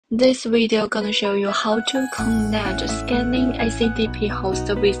This video gonna show you how to connect scanning ACDP host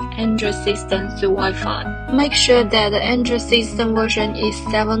with Android system through Wi-Fi. Make sure that the Android system version is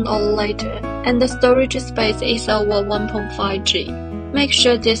 7 or later, and the storage space is over 1.5 GB. Make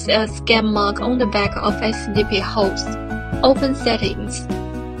sure there's a scan mark on the back of ACDP host. Open Settings.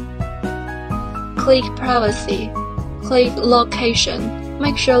 Click Privacy. Click Location.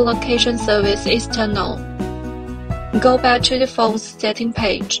 Make sure Location Service is turned on. Go back to the phone's setting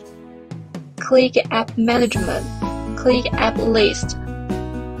page. Click App Management. Click App List.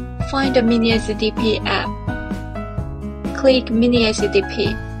 Find the Mini ACDP app. Click Mini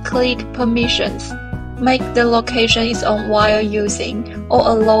ACDP. Click Permissions. Make the location is on while using or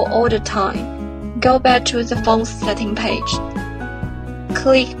allow all the time. Go back to the phone's setting page.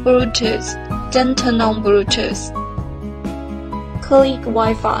 Click Bluetooth. Then turn on Bluetooth. Click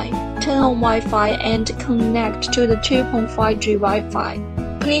Wi-Fi. Turn on Wi-Fi and connect to the 2.5G Wi-Fi.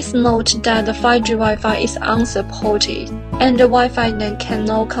 Please note that the 5G Wi-Fi is unsupported, and the Wi-Fi name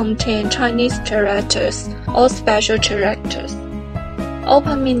cannot contain Chinese characters or special characters.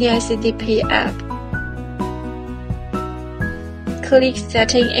 Open Mini ACDP app. Click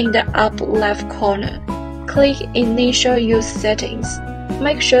Setting in the upper left corner. Click Initial Use Settings.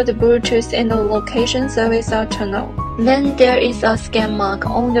 Make sure the Bluetooth and the location service are turned on. Then there is a scan mark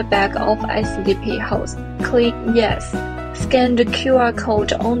on the back of ACDP host. Click Yes. Scan the QR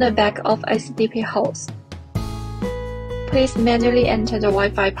code on the back of ACDP host. Please manually enter the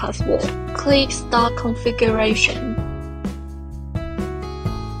Wi-Fi password. Click Start Configuration.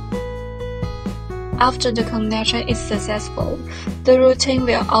 After the connection is successful, the routine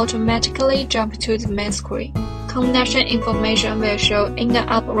will automatically jump to the main screen. Connection information will show in the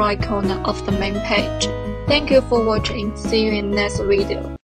upper right corner of the main page. Thank you for watching. See you in next video.